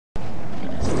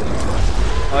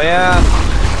Oh yeah.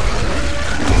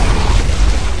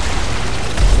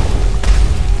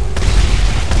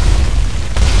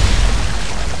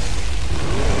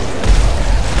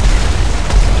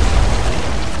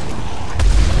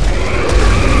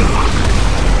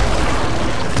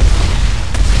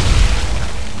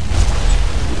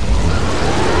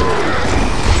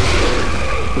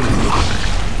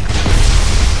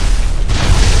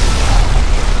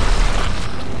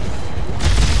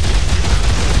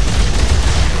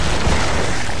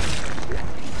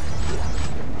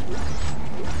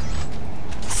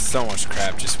 So much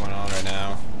crap just went on right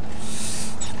now.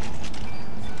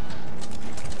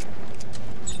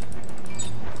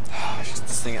 Just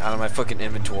this thing out of my fucking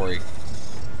inventory.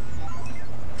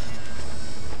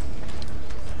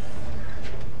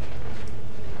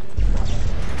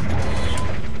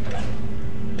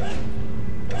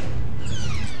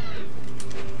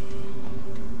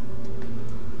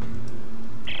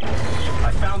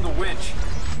 I found the winch.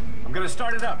 I'm gonna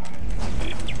start it up.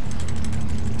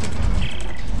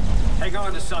 Hang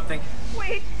on to something.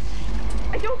 Wait!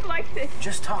 I don't like this.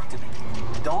 Just talk to me.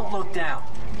 Don't look down.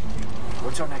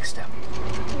 What's our next step?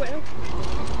 Well,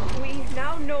 we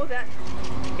now know that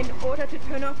in order to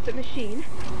turn off the machine,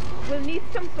 we'll need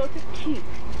some sort of key.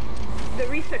 The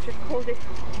researchers called it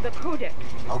the Codex.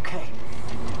 Okay.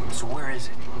 So where is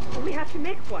it? We have to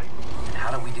make one. And how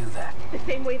do we do that? The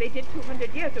same way they did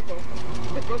 200 years ago.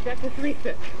 With Rosetta's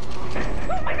research.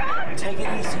 Oh my god! Take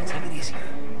it easy, take it easy.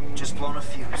 Just blown a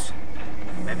fuse.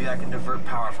 Maybe I can divert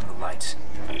power from the lights.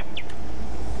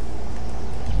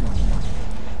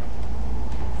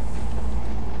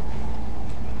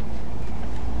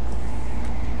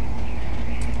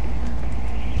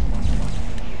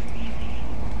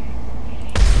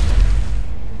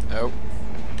 Nope.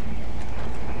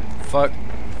 Fuck.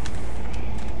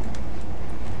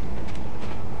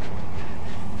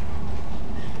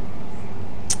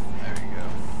 There we go.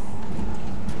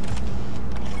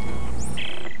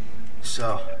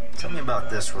 So, tell me about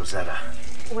this, Rosetta.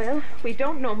 Well, we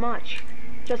don't know much.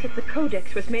 Just that the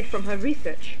Codex was made from her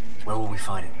research. Where will we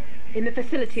find it? In the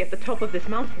facility at the top of this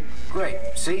mountain. Great.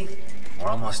 See? We're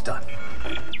almost done.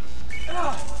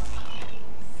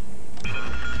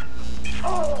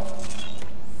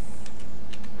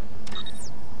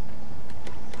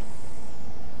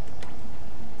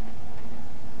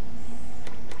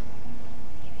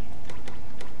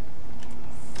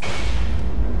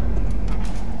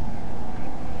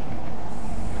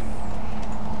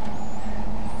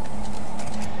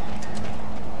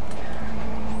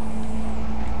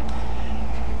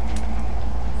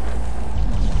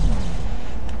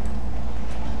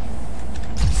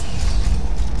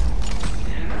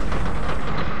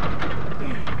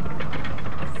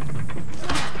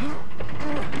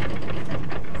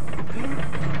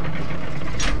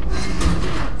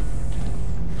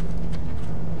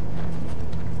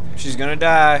 She's gonna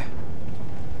die.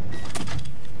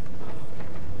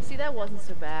 See, that wasn't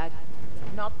so bad.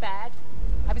 Not bad.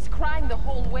 I was crying the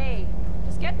whole way.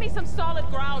 Just get me some solid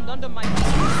ground under my feet.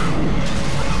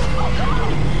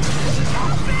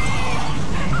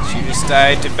 She just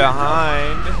died to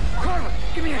behind. Carver,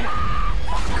 give me a hand.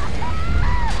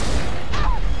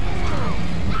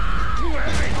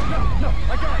 No,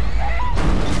 I got it.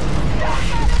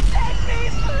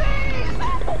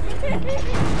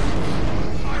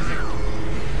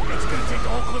 It's gonna take the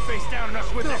whole cliff face down and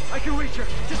us with it. I can reach her.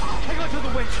 Just hang on to the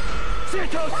winch.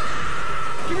 Santos,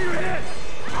 give me your hand.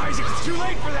 Isaac, it's too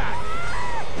late for that.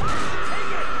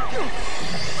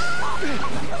 Take it.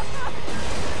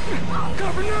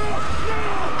 Cover, no!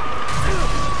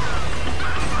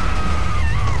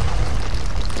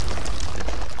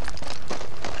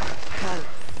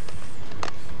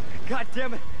 God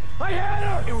damn it! I had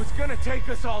her! It was gonna take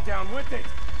us all down with it.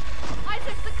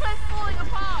 Isaac, the cliff's falling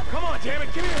apart! Come on, damn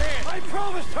it, give me your hand! I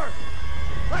promised her!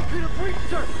 I could have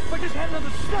reached her if I just had another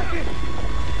second!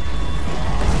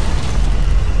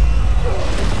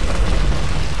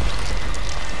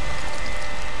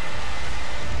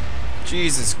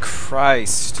 Jesus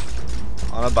Christ.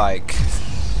 On a bike.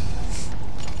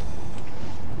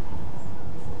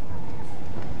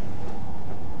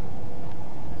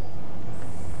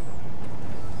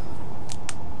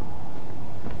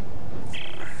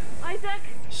 Isaac!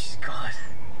 She's gone.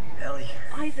 Ellie.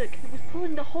 Isaac, it was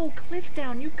pulling the whole cliff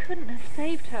down. You couldn't have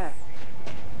saved her.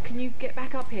 Can you get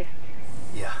back up here?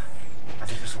 Yeah. I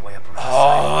think there's a way up around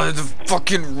Oh, the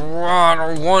fucking rod.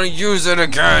 I want to use it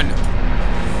again.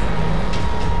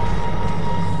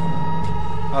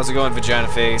 How's it going, vagina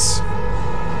face?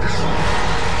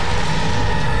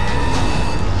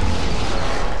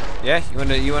 Yeah,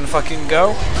 you wanna fucking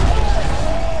go?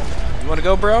 You wanna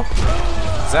go, bro?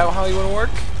 Is that how you want to work?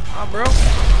 Ah, bro.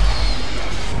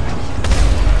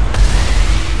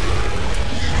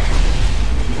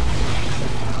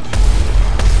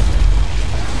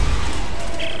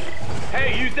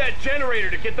 Hey, use that generator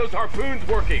to get those harpoons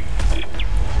working.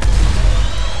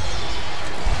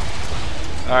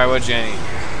 Alright, what Jenny?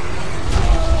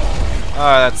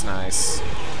 Oh, that's nice.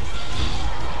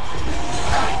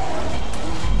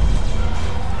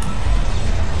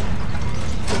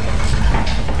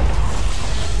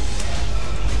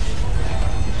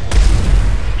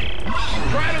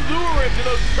 Try to lure him to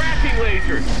those tracking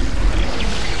lasers.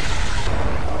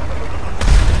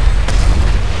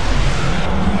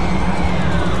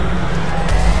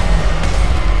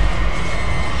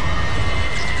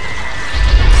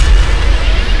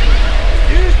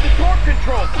 Use the torque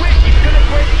control, quick! He's gonna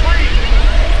break free.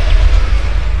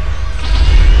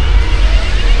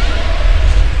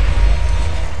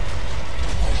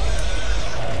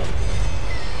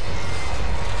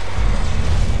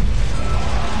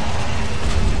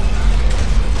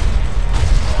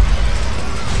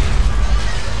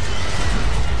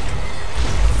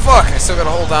 Fuck, I still gotta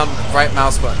hold down right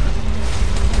mouse button.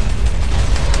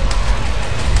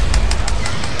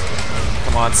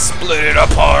 Come on, split it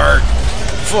apart!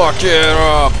 Fuck it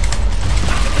up!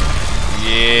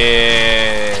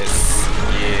 Yes!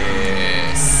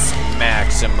 Yes!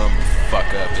 Maximum fuck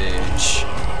upage.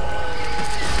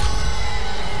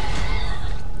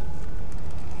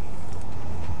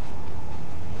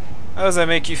 How does that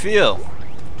make you feel?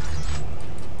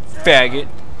 Faggot.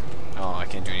 Oh, I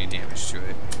can't do any damage to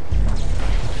it.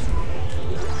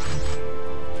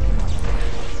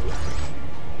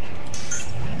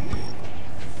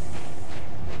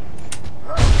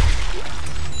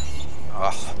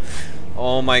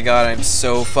 Oh my god, I'm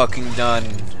so fucking done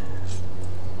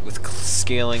with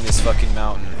scaling this fucking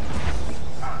mountain.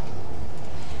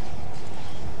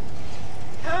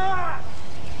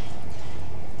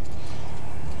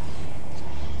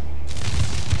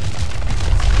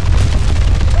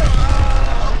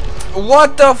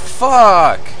 What the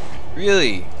fuck?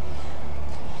 Really?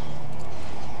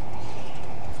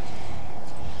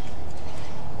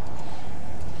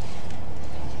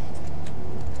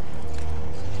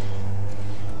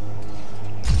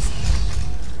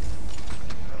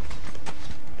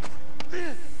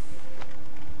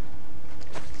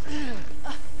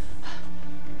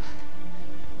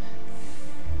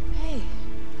 Hey,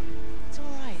 it's all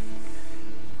right.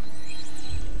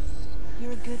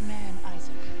 You're a good man,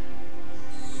 Isaac.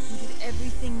 You did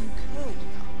everything you could.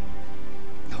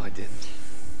 No, I didn't.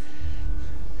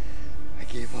 I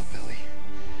gave up, Ellie.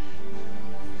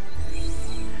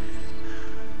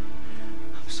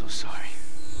 I'm so sorry.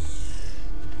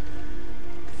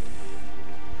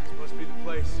 This must be the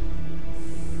place.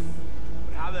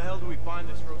 But how the hell do we find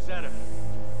this Rosetta?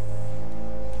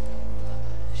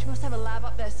 She must have a lab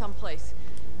up there someplace.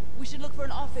 We should look for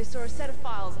an office or a set of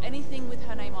files, anything with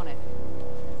her name on it.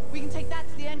 We can take that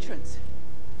to the entrance.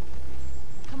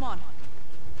 Come on.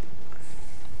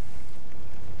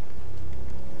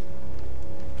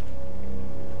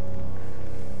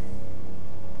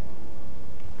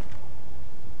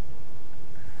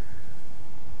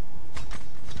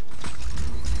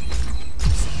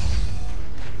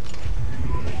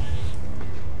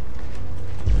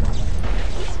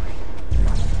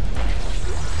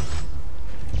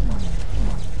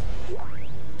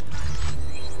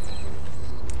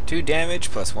 Two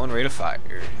damage plus 1 rate of fire.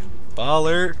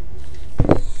 Baller.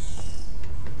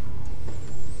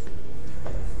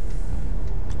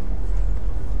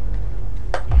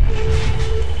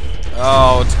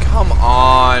 Oh, come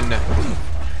on. Are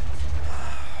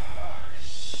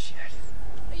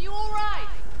you all right?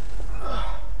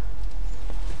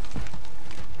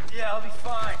 Yeah, I'll be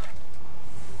fine.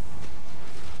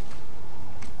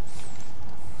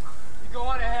 You go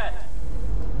on ahead.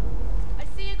 I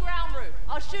see a ground route.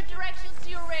 I'll shoot directions to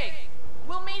your rig.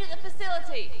 We'll meet at the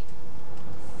facility.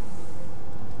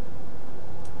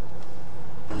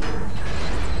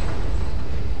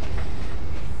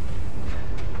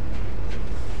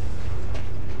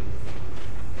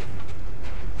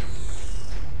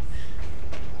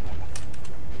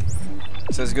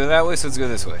 So let's go that way, so let's go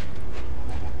this way.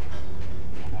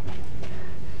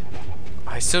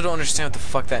 I still don't understand what the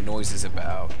fuck that noise is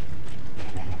about.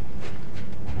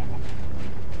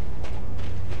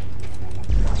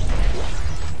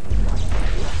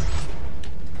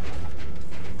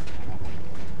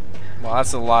 Well,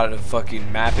 that's a lot of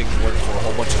fucking mapping work for a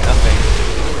whole bunch of nothing.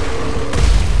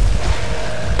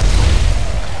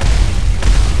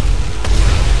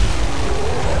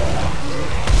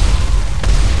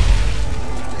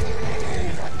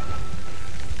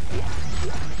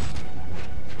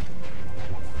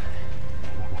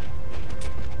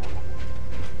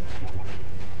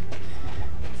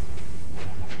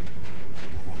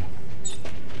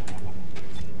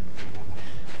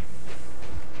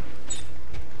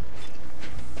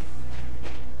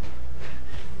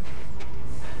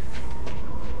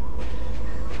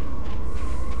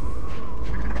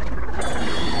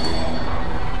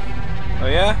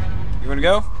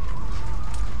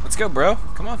 go, bro.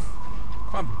 Come on.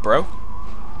 Come on, bro.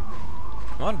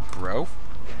 Come on, bro.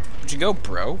 Where'd you go,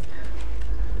 bro?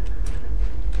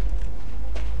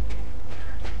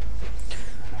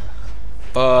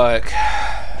 Fuck.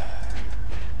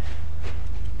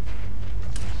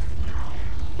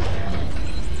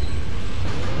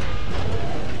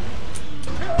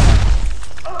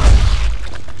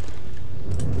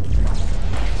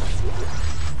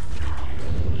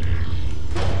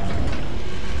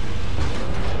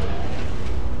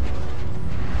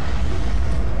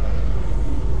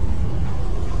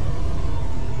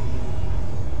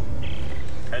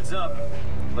 Heads up.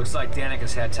 Looks like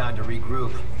Danica's had time to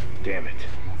regroup. Damn it.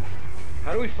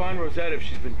 How do we find Rosetta if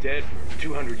she's been dead for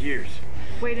 200 years?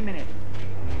 Wait a minute.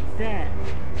 There.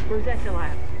 Rosetta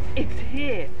Lab. It's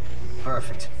here.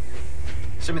 Perfect.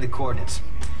 Send me the coordinates.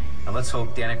 Now let's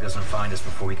hope Danica doesn't find us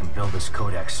before we can build this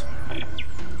codex.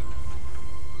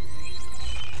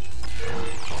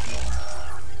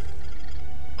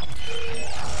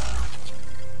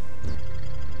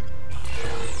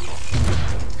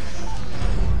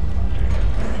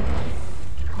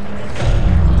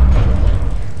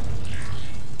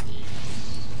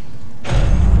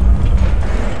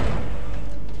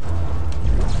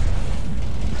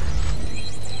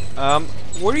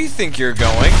 Where do you think you're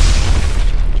going?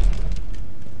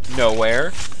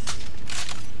 Nowhere.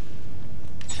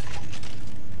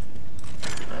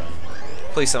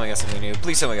 Please tell me I got something new.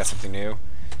 Please tell me I got something new.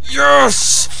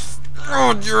 Yes!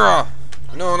 Oh, yeah!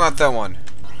 No, not that one.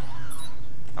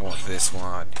 I want this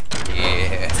one.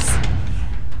 Yes.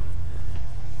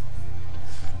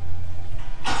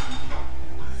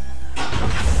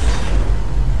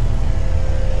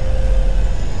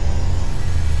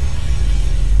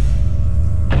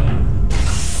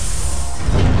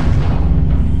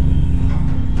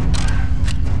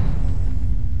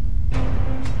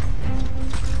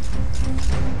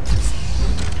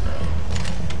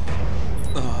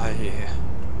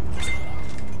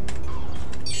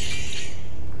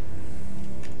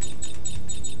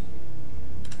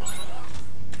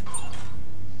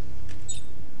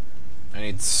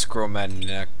 Scromat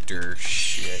nectar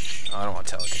shit. I don't want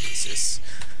telekinesis.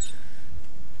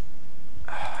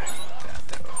 I want that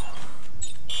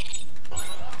though.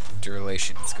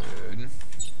 Duralation's good.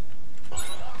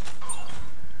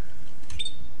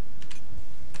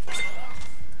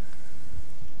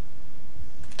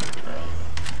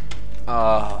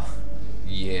 Oh,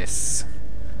 yes.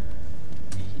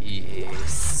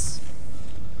 Yes.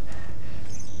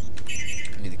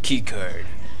 Give me the key card.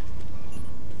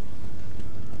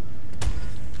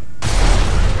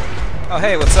 Oh,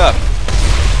 hey, what's up?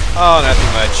 Oh,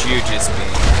 nothing much. You just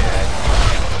being dead.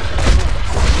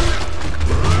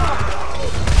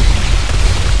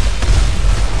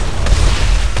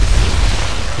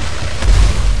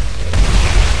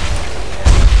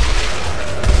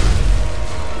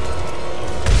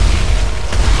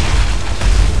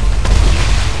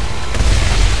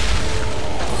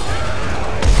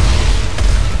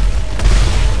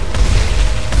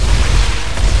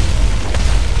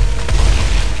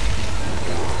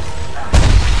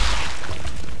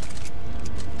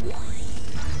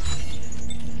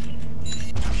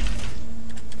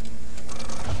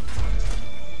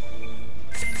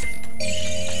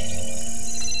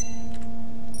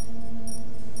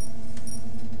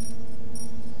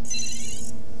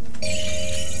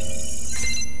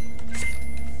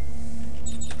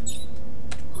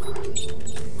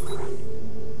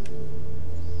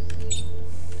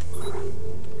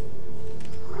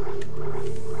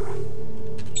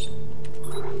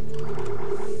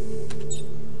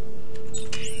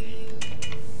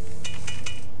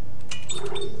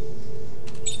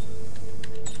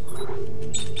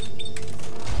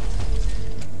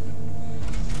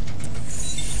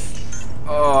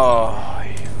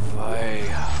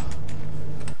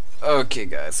 Okay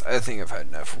guys, I think I've had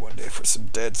enough for one day for some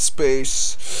Dead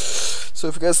Space. So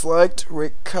if you guys liked,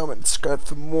 rate, comment, subscribe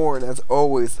for more, and as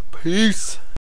always, peace!